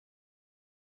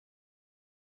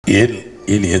ஏன்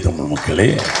இனிய தமிழ் மக்களே,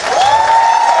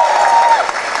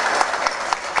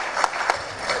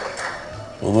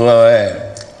 பொதுவாக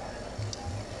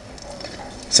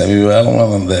சமீப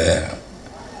காலமாக அந்த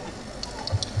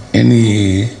இனி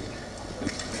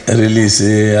ரிலீஸு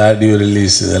ஆடியோ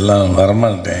ரிலீஸ் இதெல்லாம்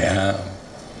வரமாட்டேன்.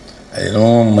 அது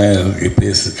என்னமோ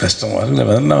பேச கஷ்டமாக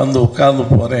இல்லை. நான் வந்து உட்காந்து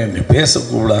போகிறேன், என்னை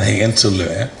பேசக்கூடாதுன்னு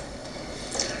சொல்லுவேன்.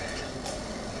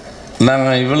 நான்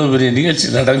இவ்வளோ பெரிய நிகழ்ச்சி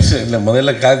நடக்க இல்லை.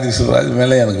 முதல்ல கார்த்திக் சுப்ராஜ்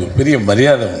மேலே எனக்கு பெரிய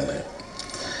மரியாதை உண்டு.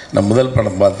 நான் முதல்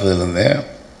படம் பார்த்ததுலேருந்தேன்.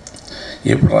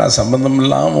 எப்படா சம்மந்தம்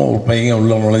இல்லாமல் ஒரு பையன்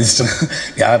உள்ள நுழைச்சிட்டேன்,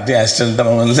 யார்கிட்டையும்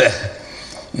அசிஸ்டண்ட்டாகவும் இல்லை.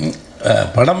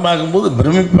 படம் பார்க்கும்போது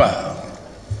பிரமிப்பான்.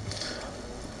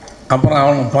 அப்புறம்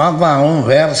அவனை பார்த்தா அவன்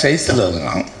வேறு சைஸில்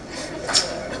இருக்கான்.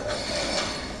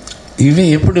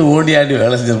 இவன் எப்படி ஓடி ஆடி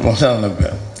வேலை செஞ்சிருப்பான்னு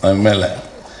நினைப்பேன். அவன் மேலே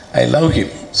I love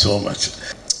him so much.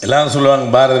 எல்லோரும் சொல்லுவாங்க,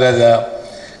 பாரதிராஜா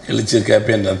கிழிச்சு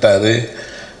கேப்பேன் நட்டார்,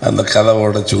 அந்த கதை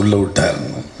உடச்சி உள்ளே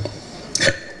விட்டாருன்னு.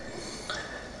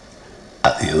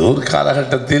 அது ஏதோ ஒரு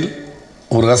காலகட்டத்தில்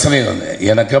ஒரு ரசனை வந்தேன்.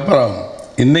 எனக்கு அப்புறம்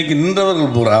இன்றைக்கி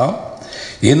நின்றவர்கள் பூரா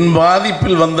என்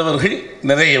பாதிப்பில் வந்தவர்கள்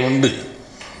நிறைய உண்டு.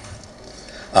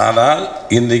 ஆனால்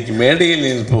இன்றைக்கு மேடையில்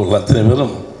இருப்பவர்கள் அத்தனை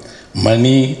பேரும்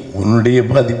மணி உன்னுடைய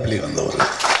பாதிப்பிலே வந்தவர்கள்.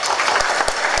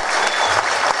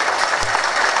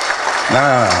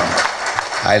 நான்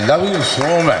I love you so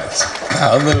much.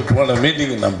 நான் வந்து போன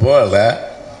மீட்டிங்கு நான் போகல,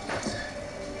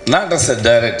 நாட் அஸ் அ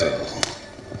டைரக்டர்.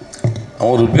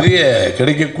 அவன் ஒரு பெரிய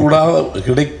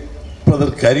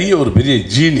கிடைப்பதற்கரிய ஒரு பெரிய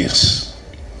ஜீனியஸ்.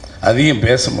 அதிகம்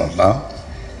பேச மாட்டான்,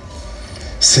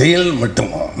 செயல்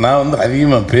மட்டும். நான் வந்து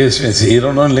அதிகமாக பேசுவேன்,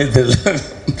 செய்கிறோன்னு இல்லையே தெரியல,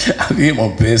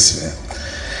 அதிகமாக பேசுவேன்.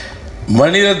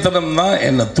 மணிரத்னம் தான்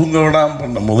என்னை தூங்க விடாமல்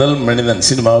பண்ண முதல் மனிதன்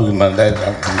சினிமாவுக்கு. நான்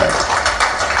டைரக்டர் பண்ணேன்.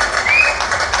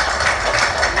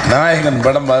 நாயகன்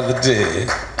படம் பார்த்துட்டு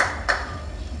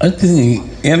அது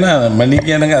ஏன்னா மணிக்கு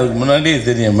எனக்கு அதுக்கு முன்னாடியே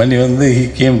தெரியும். மணி வந்து ஹி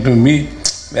கேம் டு மீ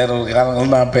வேற ஒரு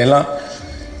காரணங்கள் தான். அப்போ எல்லாம்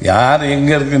யார்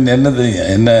எங்கே இருக்குன்னு என்ன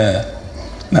தெரியும், என்ன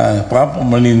நான்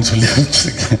பார்ப்போம் மணின்னு சொல்லி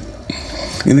வச்சுருக்கேன்.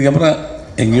 இதுக்கப்புறம்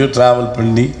எங்கேயோ ட்ராவல்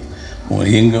பண்ணி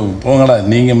எங்கே போங்கடா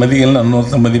நீங்கள் மதிக்கலாம்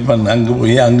இன்னொருத்த மதிப்பான்,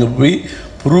 அங்கே போய்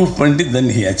ப்ரூவ் பண்ணி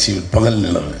தென் ஹி அச்சீவ்.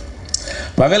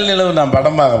 பகல் நிலவு நான்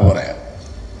படம் பார்க்க போகிறேன்.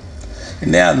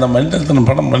 இன்னே அந்த மணிரத்னம்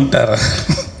படம் பண்ணிட்டார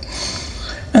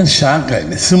ஷாக்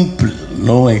ஆகினேன். சிம்பிள்,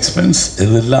 நோ எக்ஸ்பென்ஸ்,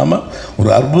 இது இல்லாமல் ஒரு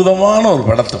அற்புதமான ஒரு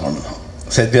படத்தை பண்ணணும்.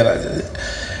 Sathyaraj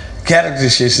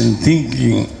characterisation,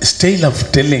 thinking, style of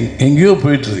telling எங்கேயோ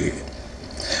போயிட்டுருக்கு.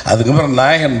 அதுக்கப்புறம்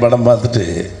நாயகன் படம் பார்த்துட்டு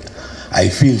I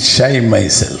feel shy my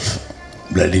self.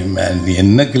 Bloody man, நீ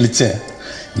என்ன கிழிச்ச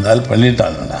இந்த ஆள்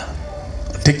பண்ணிட்டாங்கண்ணா.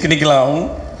 டெக்னிக்கலாகவும்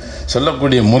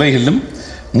சொல்லக்கூடிய முறைகளும்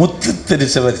முத்து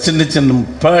தெரிச்சவர் சின்ன சின்ன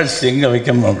பேர்ட்ஸ் எங்கே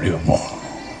வைக்கணும் அப்படி வைப்போம்.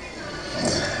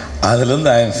 அதுலேருந்து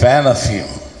I am fan of you.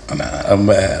 ஆனால்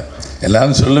ரொம்ப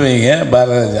எல்லோரும் சொல்லுவீங்க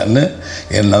பாரதிராஜான்னு.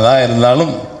 என்ன தான்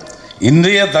இருந்தாலும்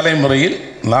இன்றைய தலைமுறையில்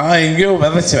நான் எங்கேயோ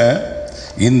விதைச்சேன்,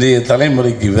 இன்றைய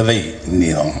தலைமுறைக்கு விதை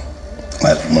இன்னும்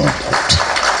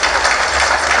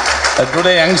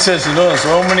today youngsters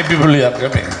so many people are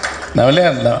coming. நான்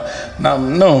விளையாடலாம். நான்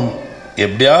இன்னும்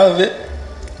எப்படியாவது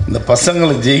இந்த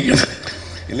பசங்களை ஜெயிக்கணும்.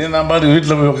 இல்லை நான் பாட்டு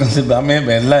வீட்டில் போய் உட்காந்துட்டு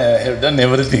எல்லாம் ஹேவ் டன்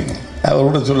எவ்ரிதிங். அவர்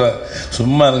கூட சொல்ல,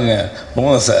 சும்மா இருங்க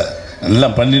போங்க சார்,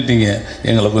 எல்லாம் பண்ணிட்டீங்க,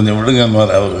 எங்களை கொஞ்சம் விடுங்கன்னு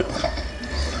அவர்.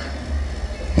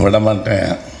 விட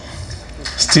மாட்டேன்.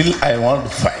 Still I want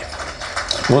to fight.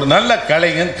 ஒரு நல்ல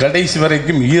கலைஞன் கடைசி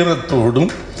வரைக்கும்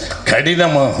ஈரத்தோடும்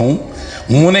கடினமாகவும்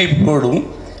முனைப்போடும்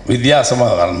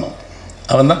வித்தியாசமாக வரணும்.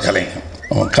 அவன் தான் கலைஞன்.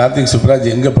 அவன் கார்த்திக்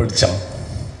சுப்ராஜ் எங்கே படித்தான்?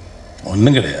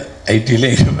 ஒன்றும் கிடையாது,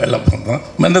 ஐடியில் எங்கே வேலை பண்ணுறான்.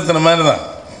 மன்றத்தின மாதிரி தான்.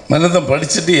 மன்றத்தை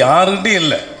படிச்சுட்டு யாருக்கிட்டையும்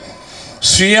இல்லை,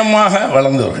 சுயமாக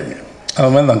வளர்ந்தவர்கள்.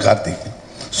 அது மாதிரி தான் கார்த்திக்,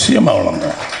 சுயமாக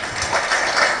வளர்ந்தான்.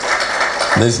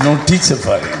 there is no teacher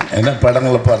for him. ஏன்னா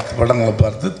படங்களை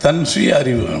பார்த்து தன் சுய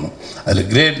அறிவு வேணும். அதில்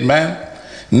கிரேட் மேன்.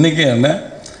 இன்றைக்கி என்ன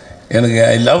எனக்கு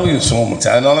I love you so much.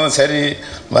 அதனால தான் சரி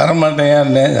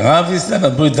வரமாட்டேன். ஆஃபீஸ் தான்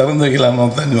நான் போய் திறந்து வைக்கலாமா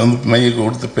தான் வந்து மையை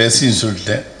கொடுத்து பேசின்னு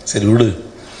சொல்லிட்டேன். சரி விடு,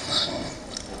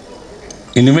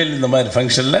 இனிமேல் இந்த மாதிரி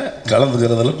ஃபங்க்ஷனில்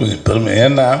கலந்துக்கிறதுல கொஞ்சம் பெருமை.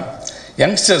 ஏன்னா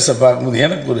யங்ஸ்டர்ஸை பார்க்கும்போது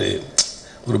எனக்கு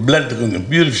ஒரு பிளட் கொஞ்சம்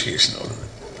பியூரிஃபிகேஷன் வருது.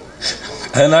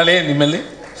 அதனாலே இனிமேல்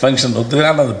ஃபங்க்ஷன்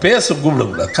ஒத்துக்கிறான். அது பேச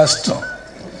கூப்பிடக்கூடாது, கஷ்டம்.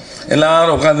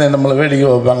 எல்லோரும் உட்காந்து நம்மளை வேடிக்கை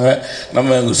வைப்பாங்க.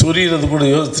 நம்ம சொரியறது கூட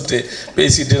யோசிச்சுட்டு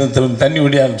பேசிட்டு தண்ணி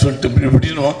விடியான்னு சொல்லிட்டு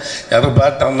இப்படினும் யாரும்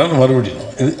பார்த்தாங்கன்னு மறுபடியும்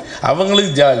இது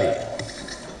அவங்களுக்கு ஜாலி,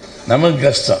 நமக்கு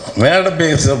கஷ்டம். மேடை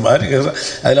பேசுகிற மாதிரி கஷ்டம்.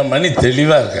 அதில் மணி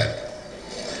தெளிவாக இருக்காங்க.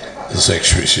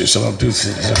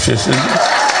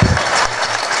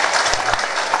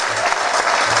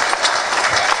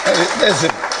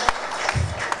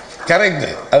 கரெக்டு,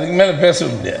 அதுக்கு மேலே பேச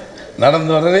முடியாது.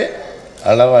 நடந்து வரதே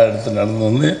அளவாக எடுத்து நடந்து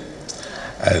வந்து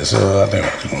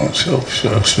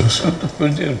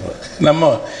நம்ம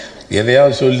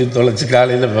எதையாவது சொல்லி தொலைச்சி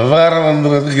காலையில் விவகாரம்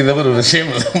வந்துடுறதுக்கு இதை ஒரு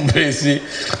விஷயம் பேசி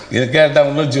இதை கேட்டால்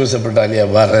உணர்ச்சி வசப்பட்டாலியா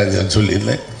பாரராஜன்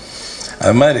சொல்லியிருந்தேன்.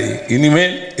 அது மாதிரி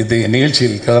இனிமேல் இத்தகைய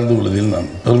நிகழ்ச்சியில் கலந்து கொள்வதில் நான்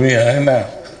பெருமையாக ஏன்னா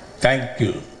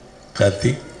தேங்க்யூ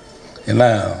கார்த்தி. ஏன்னா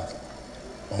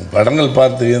படங்கள்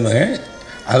பார்த்து இருந்தேங்க,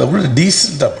 அதை கூட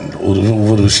டீசெண்டாக பண்ணுறேன்.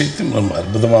 ஒவ்வொரு விஷயத்தையும் நம்ம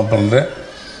அற்புதமாக பண்ணுறேன்.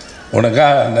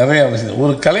 உனக்காக நிறையா விஷயம்.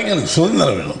 ஒரு கலைஞனுக்கு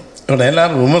சுதந்திரம் வேணும். இவனை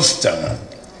எல்லோரும் விமர்சித்தாங்க.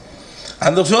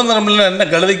 அந்த சுதந்திரம் இல்லை என்ன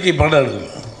கழுதைக்கு படம்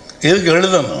எடுக்கணும், எதுக்கு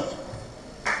எழுதணும்,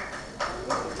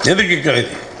 எதுக்கு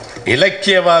கவிதை?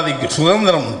 இலக்கியவாதிக்கு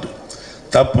சுதந்திரம் உண்டு.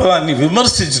 தப்பு தான், நீ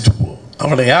விமர்சிச்சுட்டு போ.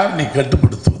 அவனை யார் நீ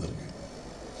கட்டுப்படுத்துவதற்கு?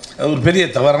 அது ஒரு பெரிய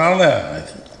தவறான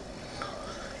இது.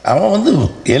 அவன்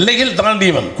எல்லைகள்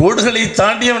தாண்டியவன், கோடுகளை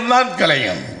தாண்டியவன் தான்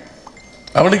கலைஞன்.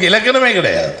 அவனுக்கு இலக்கணமே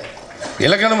கிடையாது.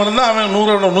 இலக்கணம் இருந்தால் அவன்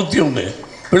 100 101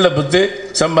 பிள்ளை பத்து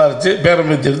சம்பாரித்து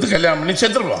பேரம்பத்தி எடுத்து கல்யாணம் பண்ணி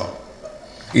செத்துருவான்.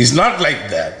 Is not like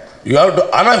that. You have to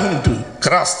allow him to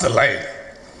cross the line.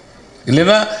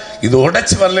 இல்லைன்னா இது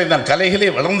உடைச்சி வரல, நான் கலைகளே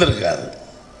வளர்ந்துருக்காது.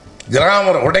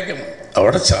 கிராமரை உடைக்கணும்,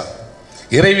 உடைச்சான்.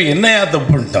 இறைவி என்னையா தப்பு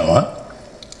பண்ணிட்டான்,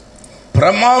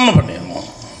 பிரமாம பண்ணிடணும்.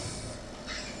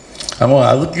 ஆமாம்,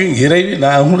 அதுக்கு இறைவி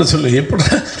நான் கூட சொல்ல எப்படி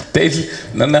டைட்டில்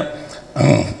என்னென்ன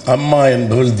அம்மா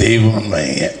என்பவள்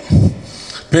தெய்வம்னாங்க,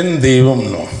 பெண்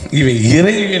தெய்வம்னும், இவை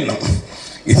இறைவினும்.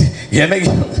 இது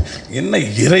எனக்கு என்ன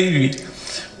இறைவி?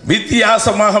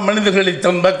 வித்தியாசமாக மனிதர்களை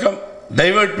தன் பக்கம்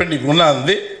டைவெர்ட் பண்ணி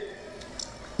கொண்டாந்து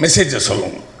மெசேஜை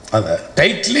சொல்லணும். அதை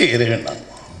டைட்டிலே இறைவன்.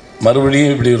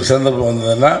 மறுபடியும் இப்படி ஒரு சந்தர்ப்பம்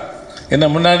வந்ததுன்னா என்ன,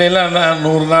 முன்னாடியெல்லாம் நான்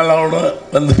 100 நாள்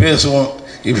ஆகணும் பேசுவோம்.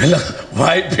 இப்பெல்லாம்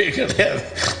வாய்ப்பே கிடையாது.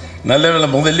 நல்ல வேலை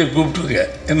முதல்ல கூப்பிட்டுருக்க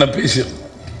என்ன பேசிடும்.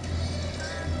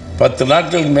 10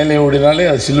 நாட்களுக்கு மேலே ஓடினாலே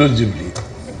அது சில்வர் ஜூப்ளி.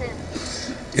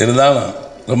 இருந்தாலும்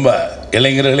ரொம்ப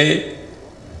இளைஞர்களே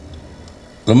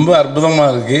ரொம்ப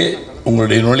அற்புதமாக இருக்குது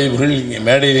உங்களுடைய நுழைவுகள். இங்கே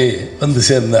மேடையிலே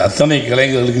சேர்ந்த அத்தனை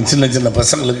கலைஞர்களுக்கும் சின்ன சின்ன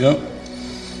பசங்களுக்கும்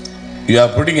you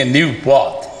are putting a new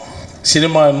path.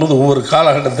 Cinema என்பது ஒவ்வொரு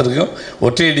காலகட்டத்திற்கும்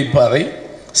ஒற்றையடி பாதை,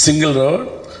 சிங்கிள் ரோட்,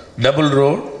 டபுள்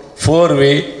ரோட், 4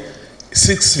 வே,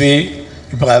 6 வே,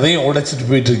 இப்போ அதையும் உடைச்சிட்டு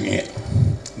போயிட்டுருக்கீங்க.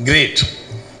 Great.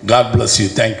 God bless you.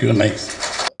 Thank you. Nice.